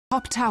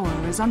Top tower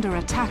is under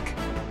attack.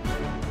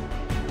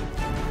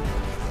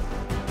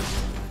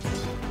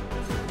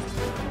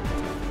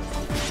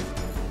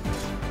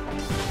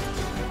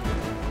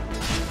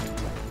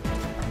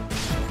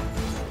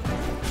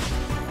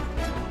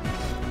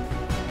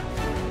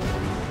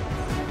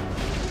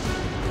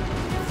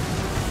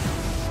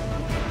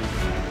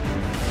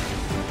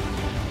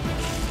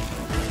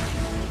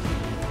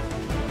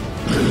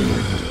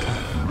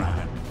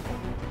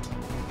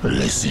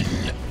 Listen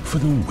for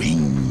the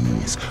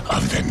wings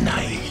of the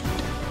night.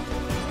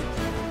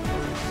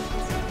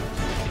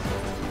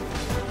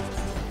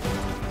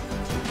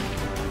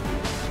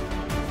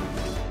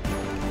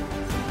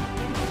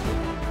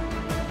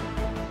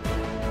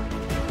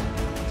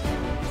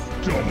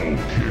 Double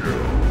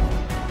kill.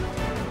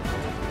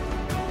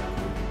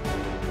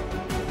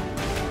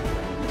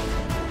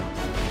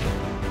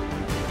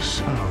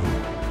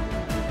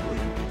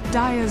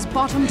 Dire's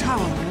bottom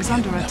tower is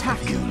under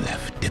attack. You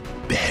left to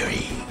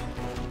bury.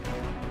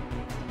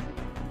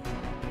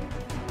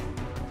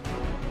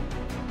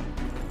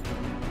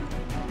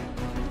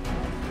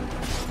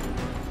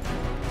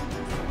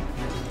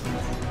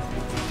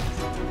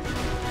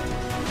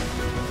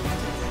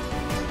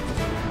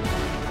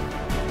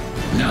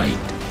 Night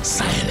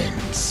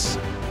silence.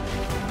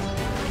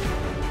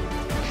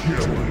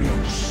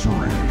 Killing spree.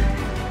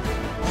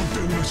 I'll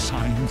do the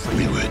same for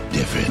We you. were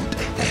different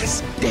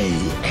as day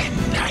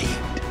and night.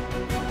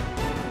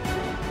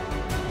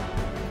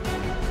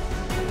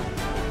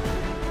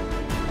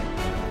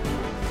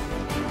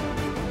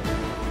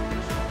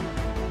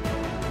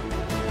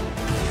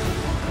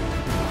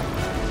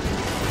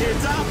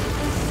 Heads up!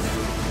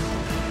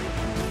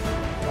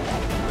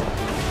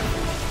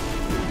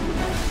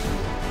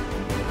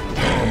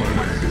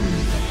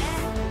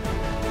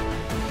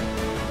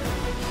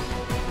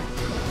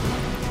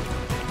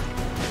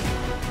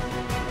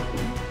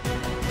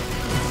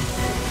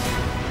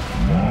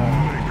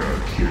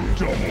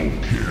 Double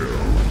kill.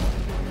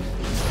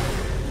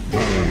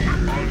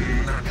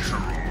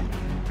 Unnatural.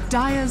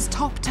 Dire's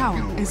top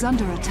tower is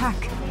under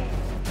attack.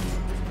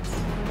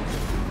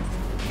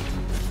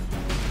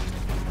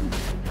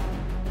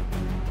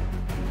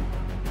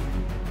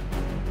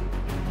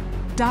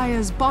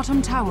 Dire's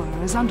bottom tower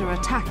is under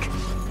attack.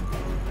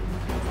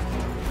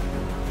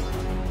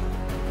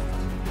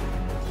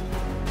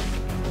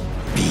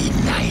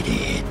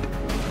 Benighted.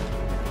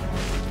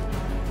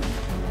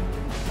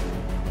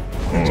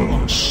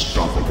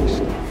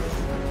 Unstoppable.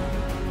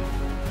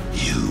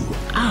 You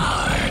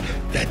are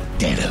the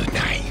dead of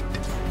night.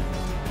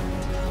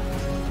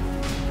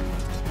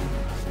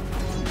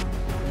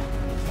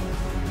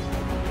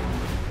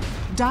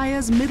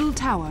 Dire's middle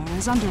tower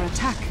is under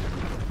attack.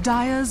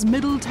 Dire's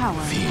middle tower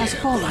has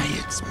Fear fallen.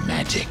 quiets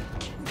magic.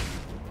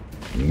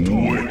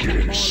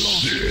 Wicked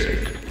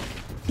sick.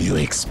 You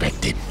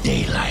expected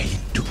daylight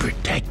to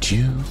protect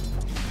you?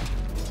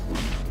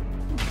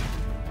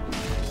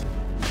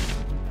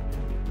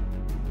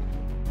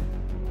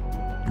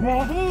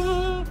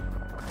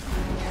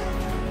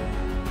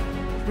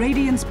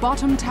 Radiant's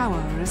bottom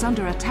tower is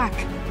under attack.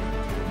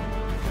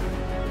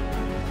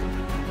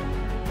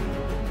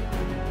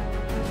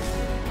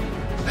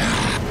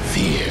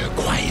 Fear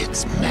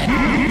quiets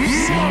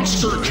madness.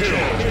 Monster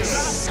kill.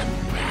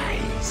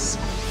 Sunrise.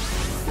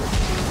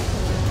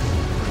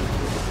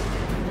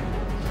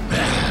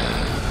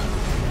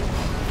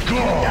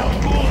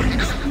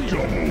 Godlike.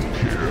 Double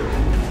kill.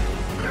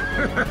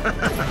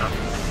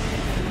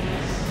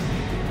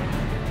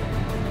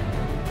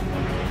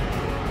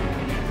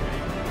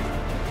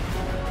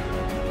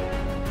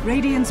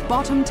 Radiant's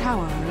bottom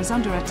tower is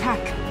under attack.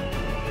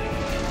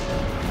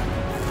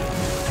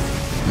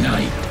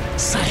 Night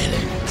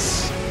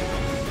silence.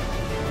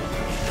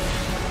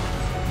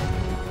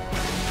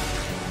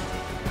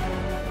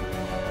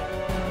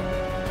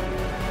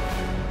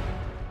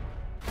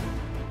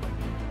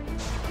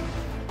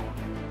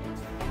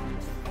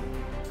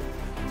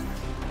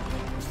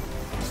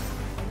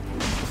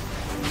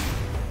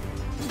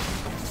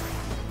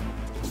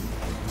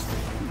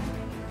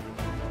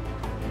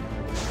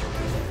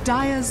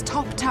 Dire's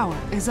top tower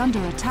is under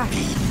attack.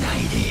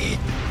 Benighted.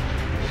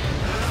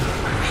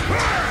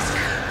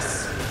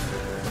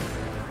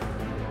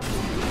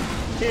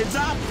 Heads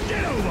up!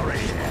 Get over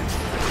here!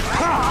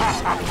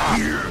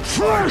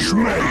 Fresh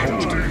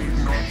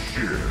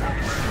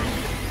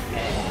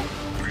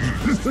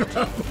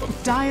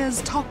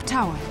Dire's top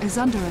tower is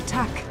under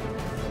attack.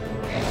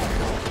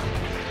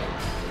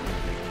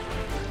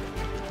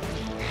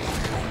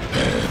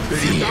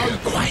 Fear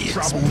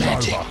quiets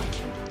magic.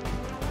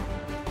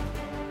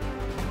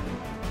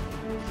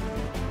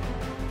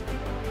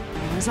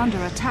 Is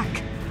under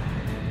attack.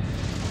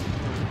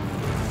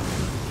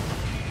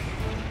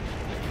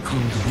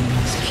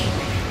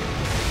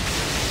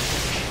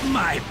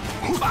 My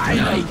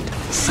final Night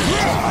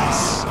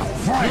silence.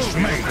 fresh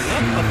mate!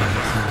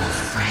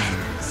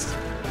 Friends.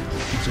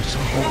 It's a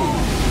whole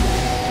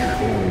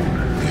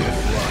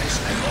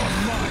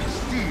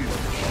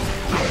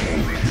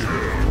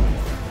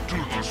To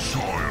the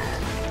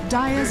soil.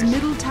 Dire's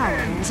middle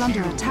tower is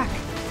under attack.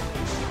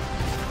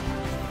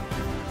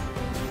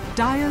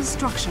 Dire's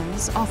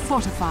structures are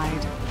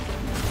fortified.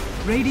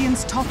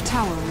 Radiant's top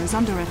tower is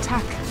under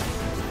attack.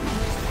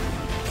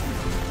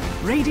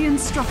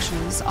 Radiant's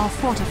structures are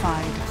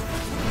fortified.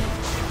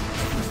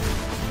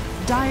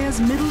 Dire's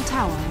middle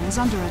tower is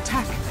under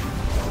attack.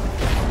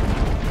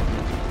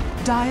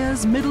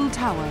 Dire's middle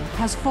tower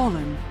has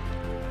fallen.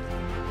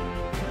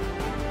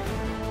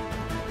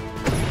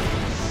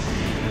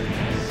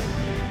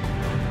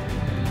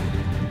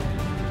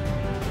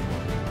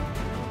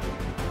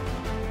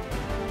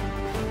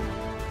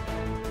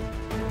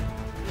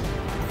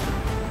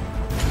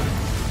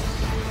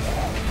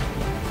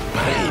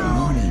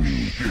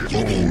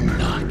 You will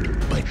not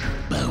but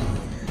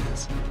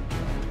bones.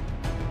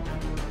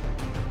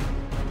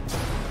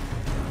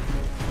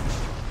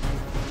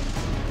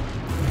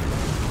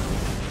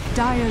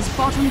 Dire's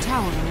bottom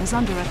tower is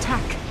under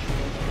attack.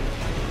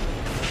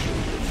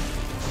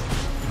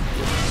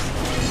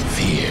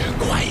 Fear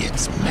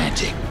quiets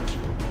magic.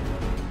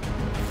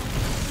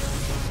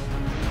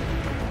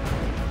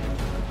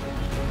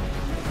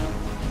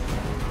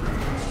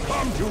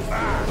 Come too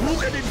fast.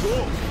 Look at it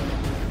go.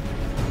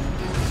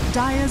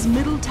 Dire's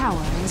middle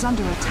tower is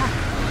under attack.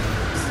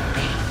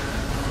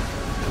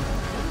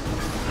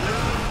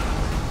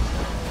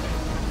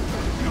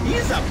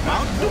 He's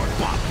about to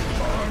pop.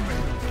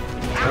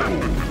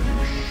 Holy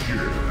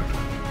shit.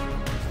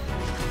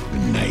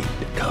 Night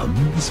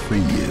comes for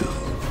you.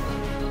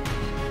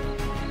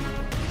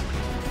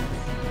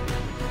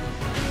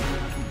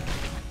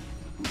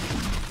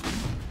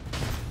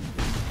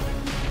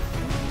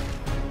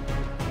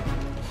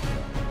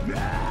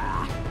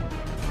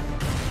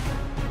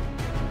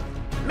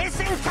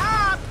 Missing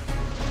top!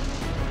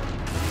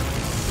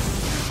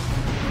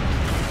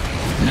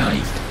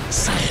 Night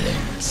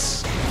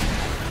silence.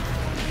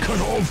 Cut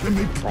off in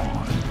the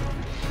prawn.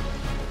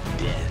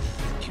 Death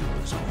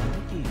cures all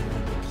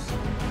ills.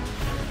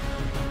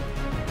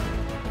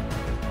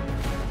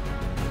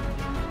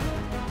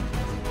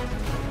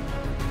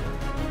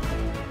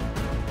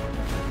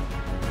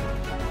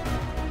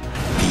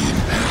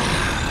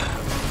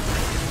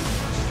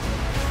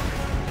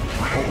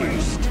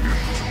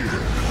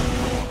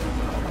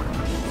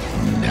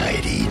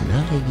 Nighty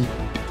night.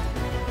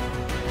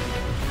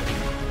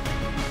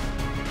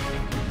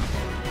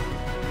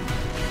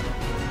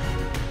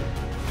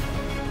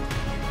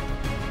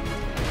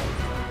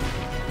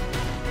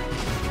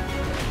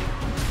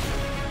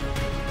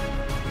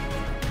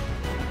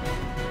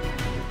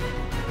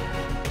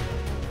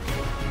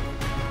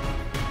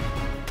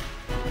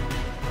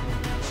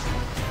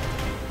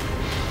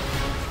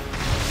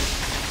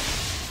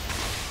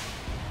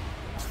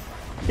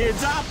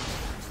 Heads up!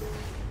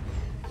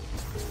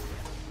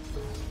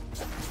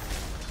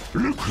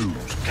 Look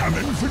who's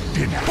coming for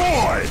dinner.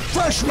 Boy,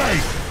 fresh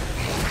mate!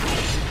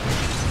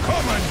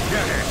 Come and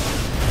get it!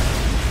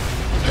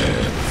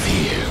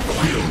 Fear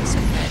quiets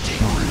magic.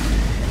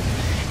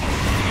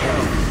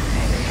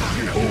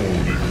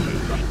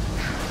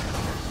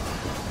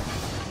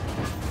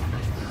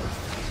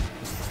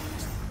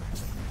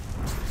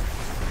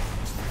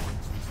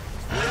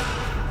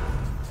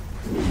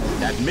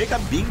 That make a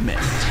big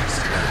mess.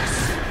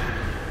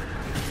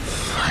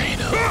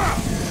 Final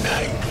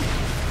night.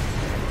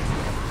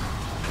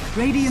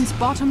 Radiant's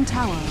bottom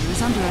tower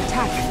is under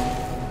attack.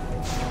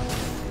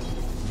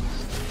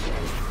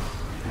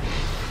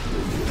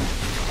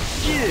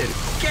 Here,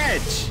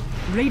 catch!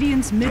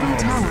 Radiant's middle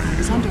tower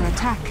is under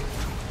attack.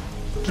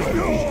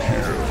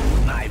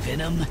 My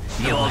venom,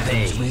 your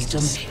veins.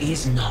 Wisdom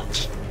is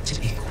not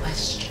to be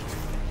questioned.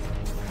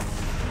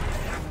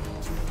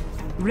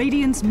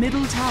 Radiant's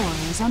middle tower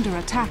is under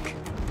attack.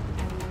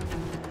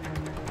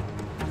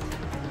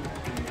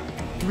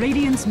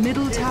 Radiant's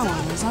middle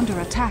tower is under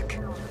attack.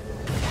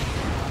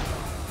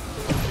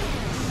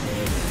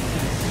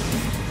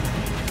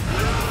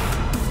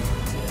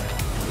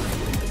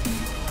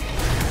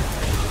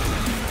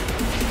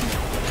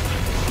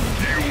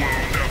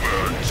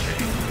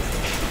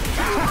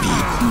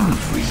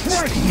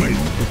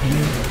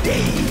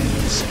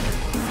 Days.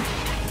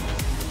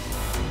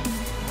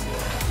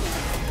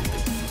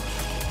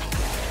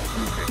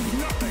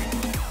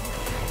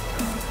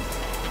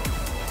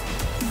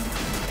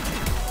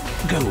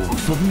 Gold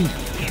for me.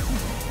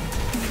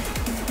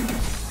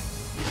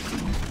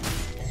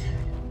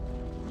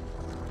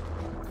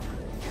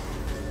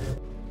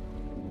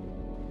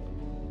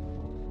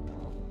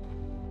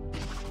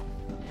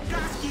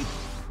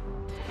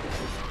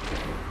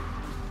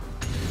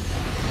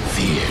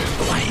 Fear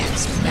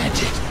quiets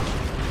magic.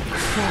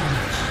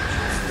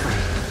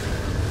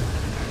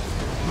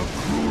 The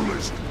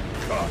cruelest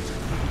cut.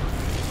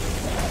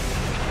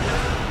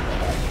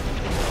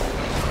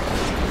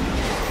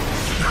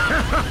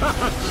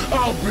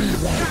 I'll be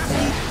right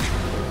back.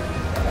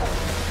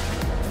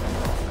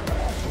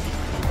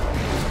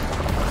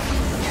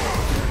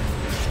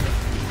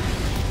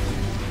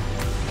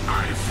 I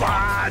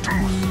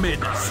find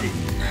medicine.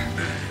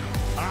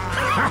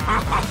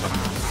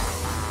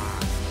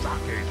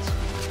 Suck it.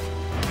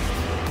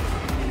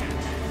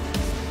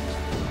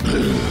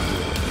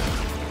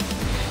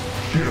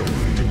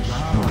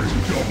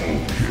 Double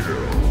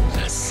kill.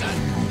 The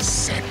sun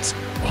sets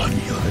on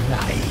your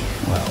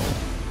life. Well,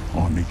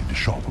 I needed to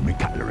sharpen my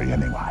cutlery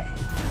anyway.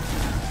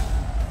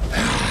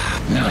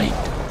 Night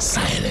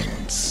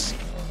silence.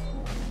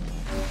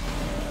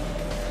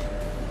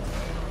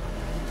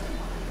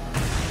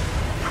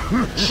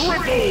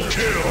 Triple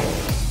kill.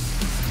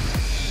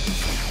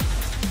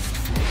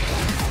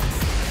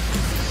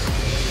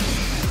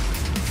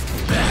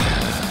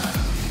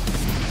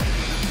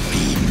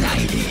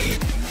 Benighted.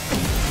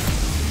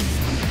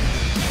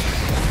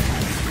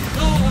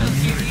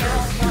 Ultra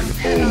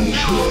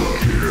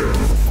kill.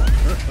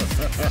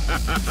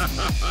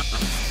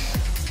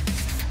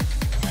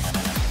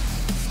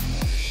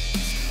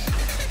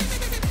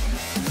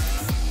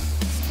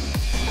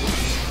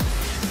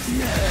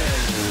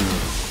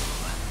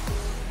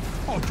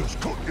 I just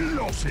cut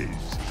losses.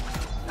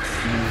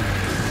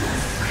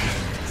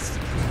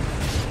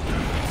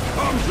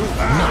 Come to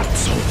that! Not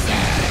so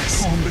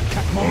fast. On the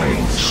cat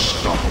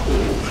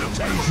unstoppable.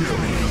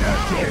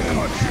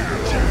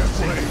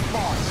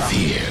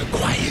 Fear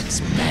quiets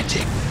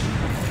magic.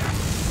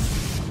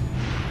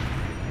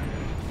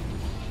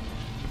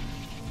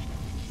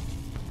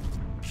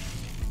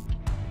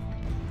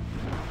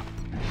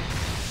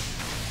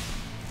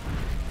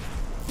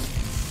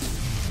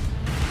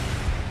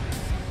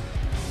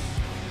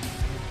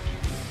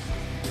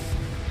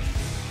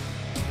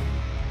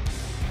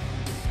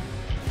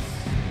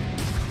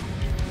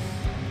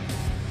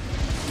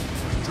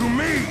 To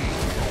me!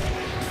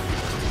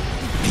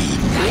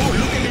 Benighted.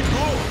 Look at it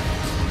go!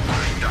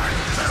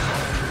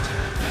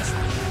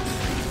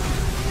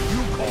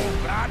 You call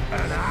that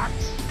an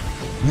axe?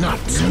 Not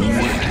so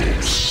fast.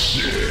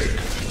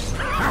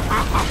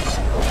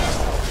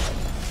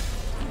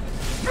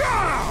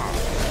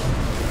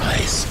 I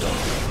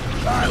stole.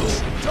 That's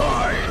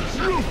dies!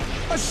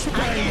 A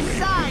spray.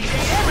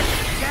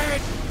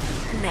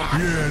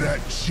 Yeah, that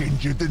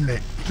ginger, didn't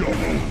it?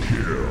 Double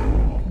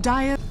kill.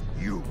 Dire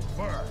You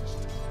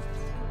first!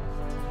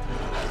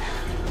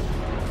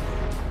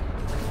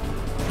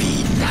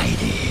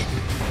 Benighted.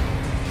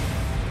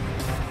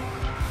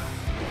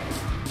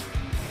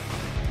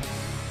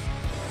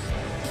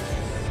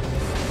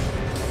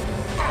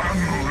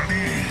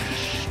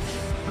 Unleashed.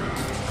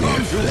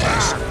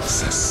 Flash.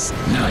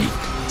 Night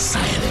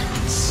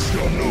silence.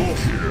 Double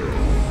kill.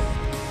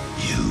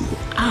 You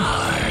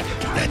are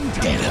the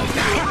dead of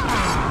night.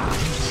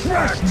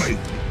 Trash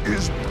meat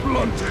is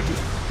blunted.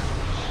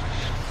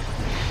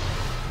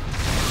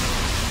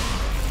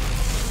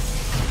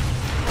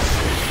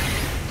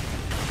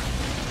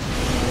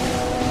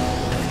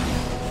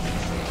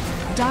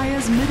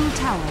 Dire's middle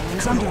tower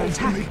is under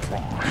attack.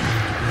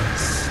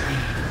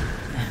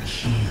 And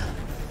heal.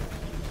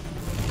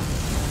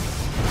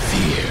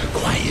 Fear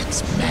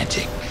quiets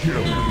magic.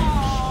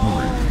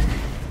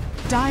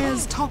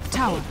 Dire's top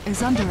tower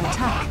is under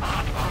attack.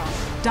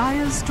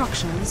 Dire's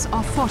structures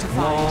are fortified.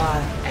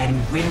 War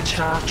and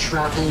winter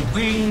travel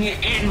wing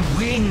in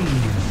wing.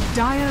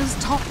 Dire's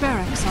top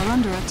barracks are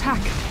under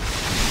attack.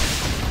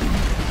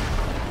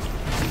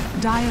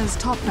 Dire's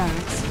top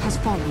barracks has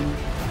fallen.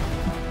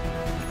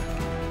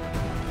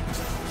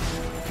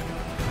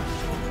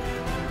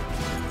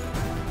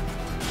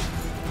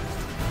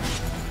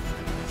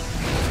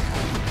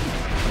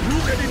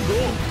 Look at it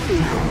go!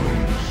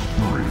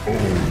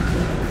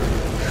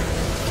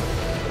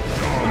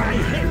 My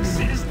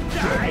hexes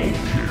die!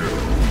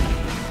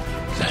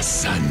 The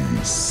sun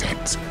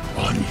sets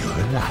on your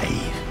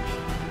life.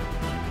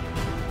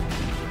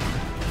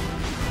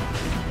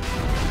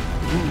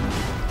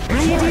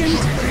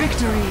 Radiant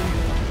victory.